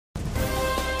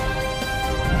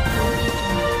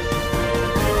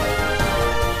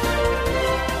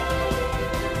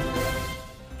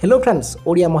Hello friends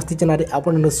Odia मस्ती channel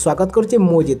आपन स्वागत करुचे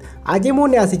मोजित आज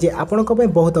मुझे आसी आपण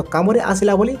बहुत कम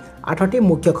आसला बोली 8टी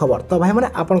मुख्य खबर। तो भाई मैंने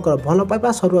आपंकर भल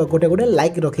पाइबा सर गोटे गोटे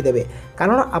लाइक रखिदेवे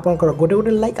कारण आपंकर गोटे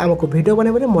गोटे लाइक आमको वीडियो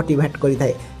बनवाई मोटिवेट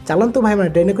करें। चलतु भाई मैंने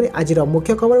ट्रेन कर आज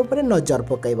मुख्य खबर उपर नजर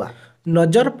पकईबा।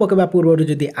 नजर पकड़ा पूर्व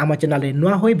जदि आम चैनल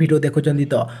नुआ हो वीडियो देखुं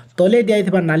तो तले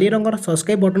दिया नाली रंगर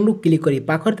सब्सक्राइब बटन को क्लिक कर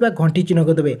पाखर घंटी चिन्ह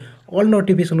को देवे ऑल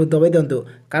नोटिफिकेशन दबाई दिंतु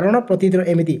कारण प्रतिदिन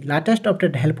एमती लेटेस्ट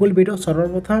अपडेट हेल्पफुल वीडियो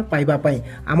सर्वप्रथम पाइबापी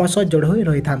आम सह जोड़ हो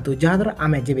रही था जहाद्वारा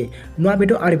आम जब नुआ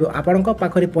वीडियो आणव आपण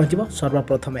पाखे पहुँच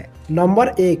सर्वप्रथम।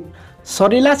 नंबर 1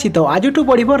 सरिला शीत आजुठ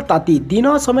बढ़ ताती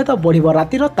दिन समेत बढ़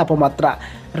रातिर तापमात्रा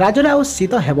राज्य आउ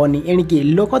शीत हेबनी एणिकी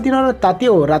लोक दिन ताती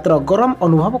और रातर गरम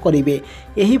अनुभव करेंगे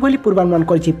यही पूर्वानुमान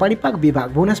करिछि पाणीपाग विभाग।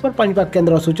 भुवनेश्वर पाणीपाग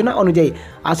केन्द्र सूचना अनुଯାयी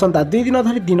आसंता 2 दिन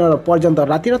धरी दिन पर्यंत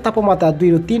रातिर तापमात्रा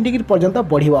 2 ରୁ 3 डिग्री पर्यंत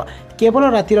बढ़िबो। केवल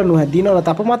रातिर नुहे दिन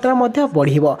तापमात्रा मध्य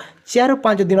बढ़िबो। 4 ରୁ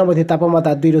 5 दिन मध्य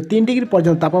तापमात्रा 2 ରୁ 3 डिग्री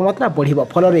पर्यंत तापमात्रा बढ़िबो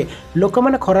फल लोक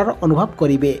मैंने खरार अनुभव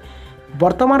करेंगे।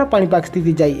 वर्तमान पाणीपाग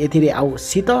स्थिति जाई एथिरे आउ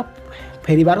शीत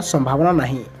फेरिबार संभावना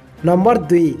नहीं। नंबर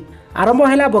 2 आरंभ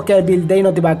है बकेया बिल दे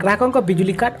नथिबा ग्राहकों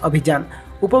बिजुली काट अभियान।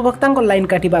 उपभोक्ता लाइन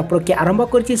काटिबा प्रक्रिया आरंभ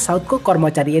करिछि साउथ को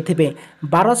कर्मचारी एथिपे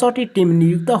 1200टी टीम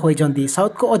नियुक्त होइछन्ति। साउथ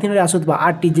को अधीन आसुथबा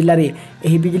 8टी जिल्ला रे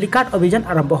एही बिजुली काट अभियान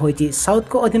आरंभ होइछि। साउथ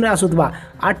को अधीन आसुथबा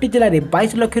 8टी जिल्ला रे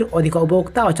 22 लाख अधिक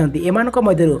उपभोक्ता अछन्ति। एमानक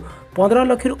मध्यरु 15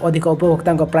 लाख अधिक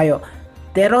उपभोक्ता प्राय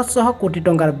 1300 कोटी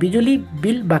टंकार बिजुली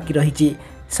बिल बाकी रहिछि।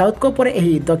 साउथ को पर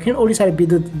एही दक्षिण ओडिशा रे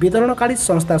विद्युत वितरणकारी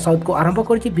संस्था साउथ को आरंभ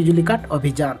करिछि बिजुली काट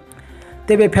अभियान।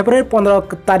 तेबे फेब्रुआरी 15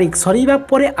 तारीख सरीबा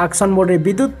परे एक्शन मोड रे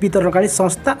विद्युत वितरणकारी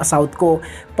संस्था साउथ को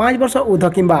 5 वर्ष ऊर्ध्व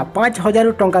किंबा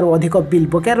 5000 टंकार अधिक बिल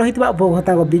बकेया रहितबा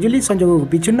उपभोक्ता बिजुली संयोग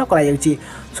विच्छिन्न करा जाउछि।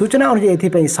 सूचना अनुसार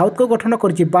एथिपई साउथ को गठन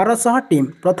करिछि 1200 टीम।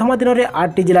 प्रथम दिन में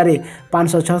 8टी जिले में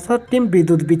 566 टीम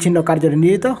विद्युत विच्छिन्न कार्य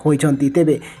नियोजित होइछन्ति।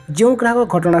 तेबे जो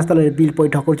ग्राहक घटनास्थल में बिल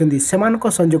पैठ करछन्ति सेमानक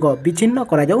संयोग विच्छिन्न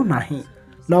करा जाउ नाही।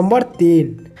 नंबर 3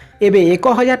 एबे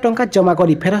 1000 टंका जमा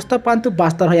करी फेरस्त पांतु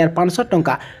 72,500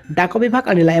 टंका डाक विभाग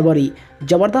आनिला एबरी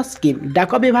जबरदस्त स्कीम।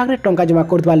 डाक विभाग रे टंका जमा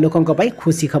करथबा लोकंक पई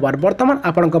खुशी खबर। वर्तमान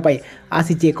आपनक पई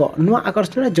आसीछि एक नुआ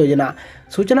आकर्षण योजना।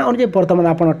 सूचना अनुसार वर्तमान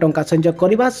आपण टंका संचय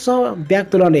करबा सह बैंक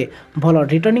तुलन रे भल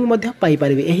रिटर्निंग मध्य पाई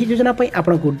परिबे। एही योजना पई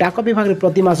आपनकु डाक विभाग रे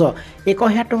प्रति मास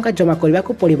 1000 टंका जमा करबा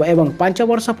को पड़िबो एवं 5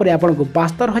 वर्ष परे आपनकु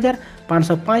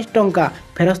 72,505 टंका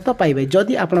फेरस्त पाइबे।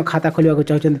 जदि आपण खाता खोलिबा को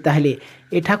चाहछन्ति ताहेले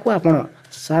एठाकु आपण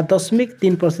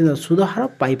 7.3% सुध हार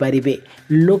पाइपारे।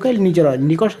 लोके निजर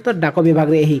निकटस्थ डाक विभाग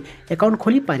रे एही अकाउंट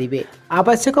खोली पारिबे।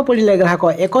 आवश्यक पड़िले ग्राहक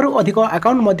 1 ରୁ अधिक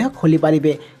अकाउंट मध्य खोली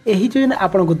पारिबे। एही योजना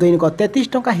आपन को दैनिक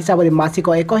 33 टंका हिसाब रे मासिक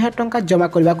 1000 टंका जमा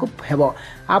करबा को हेबो।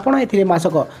 आपण एथिरे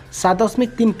मासक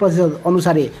 7.3%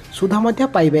 अनुसार सुध मध्य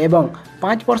पाइबे एवं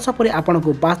 5 वर्ष पर आपन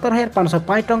को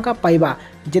 72,505 टंका पाइबा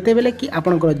जेतेबेले कि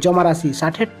आपनकर जमा राशि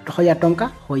 60,000 टंका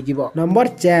होई जिवो। नंबर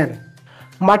 4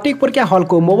 मैट्रिक परीक्षा हल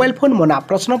को मोबाइल फोन मना।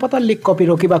 प्रश्नपत्र लीक कॉपी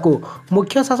रोकने को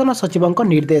मुख्य शासन सचिव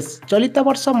निर्देश। चलित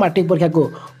वर्ष मैट्रिक परीक्षा को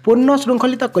पूर्ण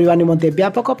श्रृंखलित करने निमंते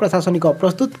व्यापक प्रशासनिक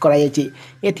प्रस्तुत कराई।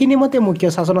 एनिमते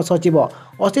मुख्य शासन सचिव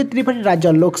असित त्रिपाठी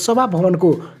राज्य लोकसभा भवन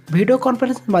को वीडियो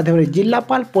कॉन्फ्रेंस माध्यम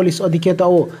जिलापाल पुलिस अधीक्षक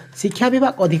और शिक्षा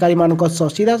विभाग अधिकारी मानक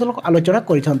सीधासलख आलोचना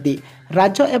करिसेंति।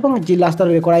 राज्य एवं जिला स्तर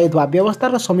में कराइथवा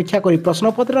व्यवस्थार समीक्षा कर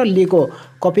प्रश्नपत्र लीक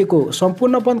कॉपी को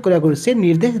संपूर्ण बंद करने से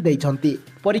निर्देश देइछंति।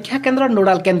 परीक्षा केन्द्र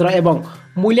नोडाल केन्द्र एवं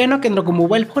मूल्यांकन केन्द्र को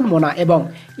मोबाइल फोन मना एवं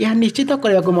यह निश्चित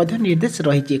करने निर्देश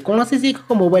रही। कौन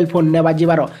शिक्षक मोबाइल फोन नेबा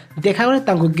जीवार देखागले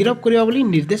तांको गिरफ करबा बोली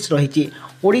निर्देश रही।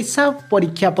 ओडिशा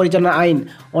परीक्षा परिचालना आईन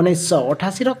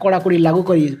 1988 कड़ाकड़ी लागू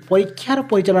करी परीक्षार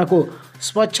परिचालना को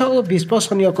स्वच्छ और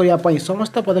विश्वसनीय करने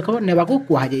समस्त पदक्षेप नेबा को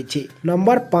कहा जायछि।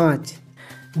 नंबर 5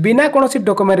 बिना कौन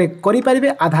डॉक्यूमेंट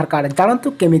करें आधार कार्ड।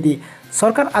 जानतु केमिति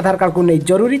सरकार आधार कार्ड को नहीं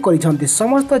जरूरी करिसेंति।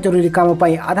 समस्त जरूरी काम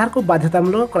पाई आधार को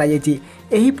बाध्यतामूलक कराई।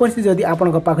 एही परिस्थिति जदि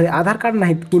आपन पाखरे आधार कार्ड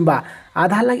नहीं किंबा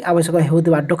आधार लगी आवश्यक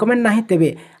होउतबा डॉक्यूमेंट नहीं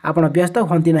तेबे आपण व्यस्त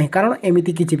होंती नहीं कारण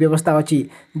एमिति किछि व्यवस्था अछि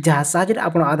जहाँ साहाय्य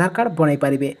आपण आधार कार्ड बनाई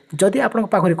पारिबे। जदि आपण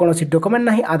पाखरे कोनोसी डॉक्यूमेंट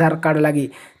नहीं आधार कार्ड लगी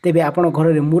तेबे आपण घर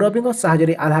रे मुरबीक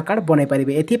साहाय्य आधार कार्ड बनाई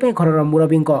पारिबे। एथिपई घर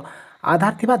मुरबीक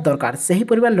आधार थिबा दरकार। सही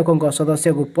परिवार लोकंक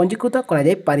सदस्य को पंजीकृत करा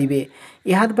जाय पारिबे।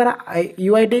 यह द्वारा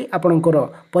यूआईडी आपणकर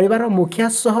परिवार मुखिया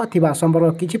सह थिबा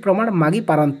संपर्क किछि प्रमाण मागी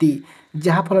पारंती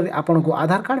जहाँ फल आपन को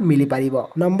आधार कार्ड मिली पारिबो।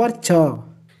 नंबर 6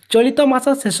 चलित मास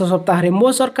शेष सप्ताह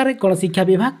मो सरकार गणशिक्षा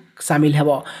विभाग सामिल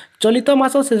हेबो। चलित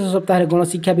मास शेष सप्ताह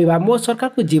गणशिक्षा विभाग मो सरकार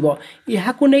को जीव।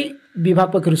 यह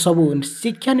विभाग पक्ष सबू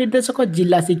शिक्षा निर्देशक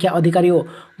जिला शिक्षा अधिकारी और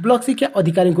ब्लॉक शिक्षा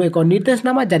अधिकारी को एक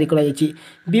निर्देशनामा जारी कर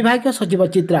विभागीय सचिव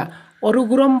चित्रा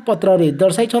ଅରୁଗୁରମ ପତ୍ରରେ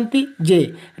ଦର୍ଶାଇଛନ୍ତି ଯେ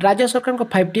ରାଜ୍ୟ ସରକାରଙ୍କ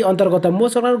 5T ଅନ୍ତର୍ଗତ ମୋ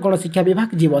ସରକାର ଗଣଶିକ୍ଷା ବିଭାଗ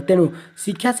ଯିବ। ତେଣୁ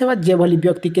ଶିକ୍ଷା ସେବା ଯେଭଳି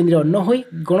ବ୍ୟକ୍ତି କେନ୍ଦ୍ରୀୟ ନ ହୋଇ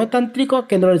ଗଣତାନ୍ତ୍ରିକ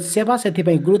କେନ୍ଦ୍ରରେ ସେବା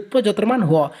ସେଥିପାଇଁ ଗୁରୁତ୍ୱ ଯତ୍ନବାନ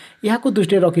ହୁଅ। ଏହାକୁ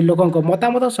ଦୃଷ୍ଟିରେ ରଖି ଲୋକଙ୍କ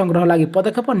ମତାମତ ସଂଗ୍ରହ ଲାଗି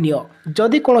ପଦକ୍ଷେପ ନିଅ।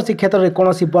 ଯଦି କୌଣସି କ୍ଷେତ୍ରରେ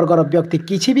କୌଣସି ବର୍ଗର ବ୍ୟକ୍ତି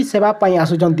କିଛି ବି ସେବା ପାଇଁ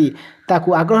ଆସୁଛନ୍ତି ତାକୁ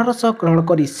ଆଗ୍ରହର ସହ ଗ୍ରହଣ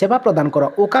କରି ସେବା ପ୍ରଦାନ କର।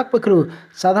 ଓକାକ୍ ପକ୍ଷରୁ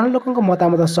ସାଧାରଣ ଲୋକଙ୍କ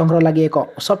ମତାମତ ସଂଗ୍ରହ ଲାଗି ଏକ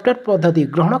ସଫ୍ଟୱେର୍ ପଦ୍ଧତି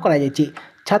ଗ୍ରହଣ କରାଯାଇଛି।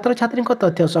 ଛାତ୍ରଛାତ୍ରୀଙ୍କ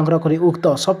ତଥ୍ୟ ସଂଗ୍ରହ କରି ଉକ୍ତ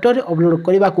ସଫ୍ଟୱେରରେ ଅପଲୋଡ଼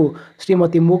କରିବାକୁ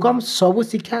ଶ୍ରୀମତୀ ମୁଗମ ସବୁ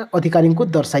ଶିକ୍ଷା ଅଧିକାରୀଙ୍କୁ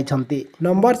ଦର୍ଶାଇଛନ୍ତି।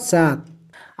 ନମ୍ବର 7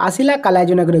 ଆସିଲା କାଳିଆ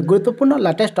ଯୋଜନାରେ ଗୁରୁତ୍ୱପୂର୍ଣ୍ଣ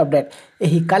ଲାଟେଷ୍ଟ ଅପଡେଟ୍।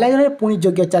 ଏହି କାଳିଆ ଯୋଜନାରେ ପୁଣି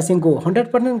ଯୋଗ୍ୟ ଚାଷୀଙ୍କୁ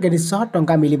 100% ଗ୍ୟାରେଣ୍ଟି ସହ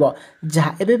ଟଙ୍କା ମିଳିବ।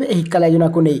 ଯାହା ଏବେ ଏହି କାଳିଆ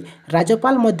ଯୋଜନାକୁ ନେଇ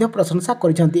ରାଜ୍ୟପାଳ ମଧ୍ୟ ପ୍ରଶଂସା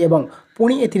କରିଛନ୍ତି ଏବଂ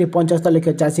ପୁଣି ଏଥିରେ 75 ଲକ୍ଷ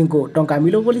ଚାଷୀଙ୍କୁ ଟଙ୍କା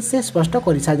ମିଳିବ ବୋଲି ସେ ସ୍ପଷ୍ଟ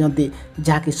କରିସାରିଛନ୍ତି,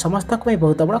 ଯାହାକି ସମସ୍ତଙ୍କ ପାଇଁ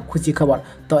ବହୁତ ବଡ଼ ଖୁସି ଖବର।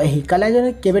 ତ ଏହି କାଳିଆ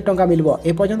ଯୋଜନାରେ କେବେ ଟଙ୍କା ମିଳିବ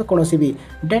ଏପର୍ଯ୍ୟନ୍ତ କୌଣସି ବି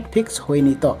ଡେଟ୍ ଫିକ୍ସ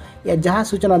ହୋଇନି। ତ ଯାହା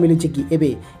ସୂଚନା ମିଳୁଛି କି ଏବେ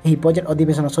ଏହି ବଜେଟ୍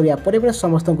ଅଧିବେଶନ ସରିବା ପରେ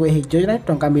ସମସ୍ତଙ୍କୁ ଏହି ଯୋଜନାରେ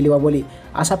ଟଙ୍କା ମିଳିବ ବୋଲି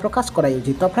ଆଶା ପ୍ରକାଶ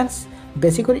କରାଯାଉଛି। ତ ଫ୍ରେଣ୍ଡସ୍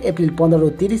ବେଶୀ କରି ଏପ୍ରିଲ 15 ରୁ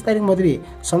 30 ତାରିଖ ମଧ୍ୟରେ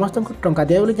ସମସ୍ତଙ୍କୁ ଟଙ୍କା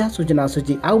ଦିଆଯିବ ବୋଲି ଯାହା ସୂଚନା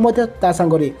ଆସୁଛି। ଆଉ ମଧ୍ୟ ତା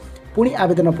ସାଙ୍ଗରେ ପୁଣି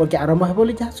ଆବେଦନ ପ୍ରକ୍ରିୟା ଆରମ୍ଭ ହେବ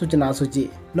ବୋଲି ଯାହା ସୂଚନା ଆସୁଛି।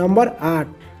 ନମ୍ବର 8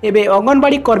 ଏବେ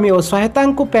ଅଙ୍ଗନବାଡ଼ି କର୍ମୀ ଓ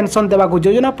ସହାୟତାଙ୍କୁ ପେନସନ୍ ଦେବାକୁ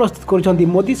ଯୋଜନା ପ୍ରସ୍ତୁତ କରୁଛନ୍ତି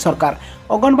ମୋଦି ସରକାର।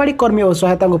 ଅଙ୍ଗନବାଡ଼ି କର୍ମୀ ଓ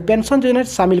ସହାୟତାଙ୍କୁ ପେନସନ୍ ଯୋଜନାରେ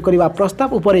ସାମିଲ କରିବା ପ୍ରସ୍ତାବ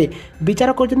ଉପରେ ବିଚାର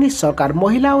କରୁଛନ୍ତି ସରକାର।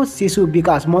 ମହିଳା ଓ ଶିଶୁ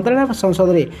ବିକାଶ ମନ୍ତ୍ରଣାଳୟ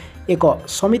ସଂସଦରେ ଏକ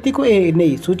ସମିତିକୁ ଏ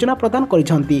ନେଇ ସୂଚନା ପ୍ରଦାନ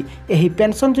କରିଛନ୍ତି। ଏହି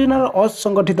ପେନସନ୍ ଯୋଜନାର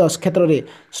ଅସଂଗଠିତ କ୍ଷେତ୍ରରେ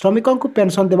ଶ୍ରମିକଙ୍କୁ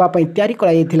ପେନସନ୍ ଦେବା ପାଇଁ ତିଆରି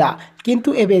କରାଯାଇଥିଲା, କିନ୍ତୁ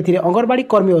ଏବେ ଏଥିରେ ଅଙ୍ଗନବାଡ଼ି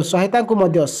କର୍ମୀ ଓ ସହାୟତାଙ୍କୁ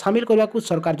ମଧ୍ୟ ସାମିଲ କରିବାକୁ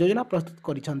ସରକାର ଯୋଜନା ପ୍ରସ୍ତୁତ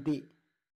କରିଛନ୍ତି।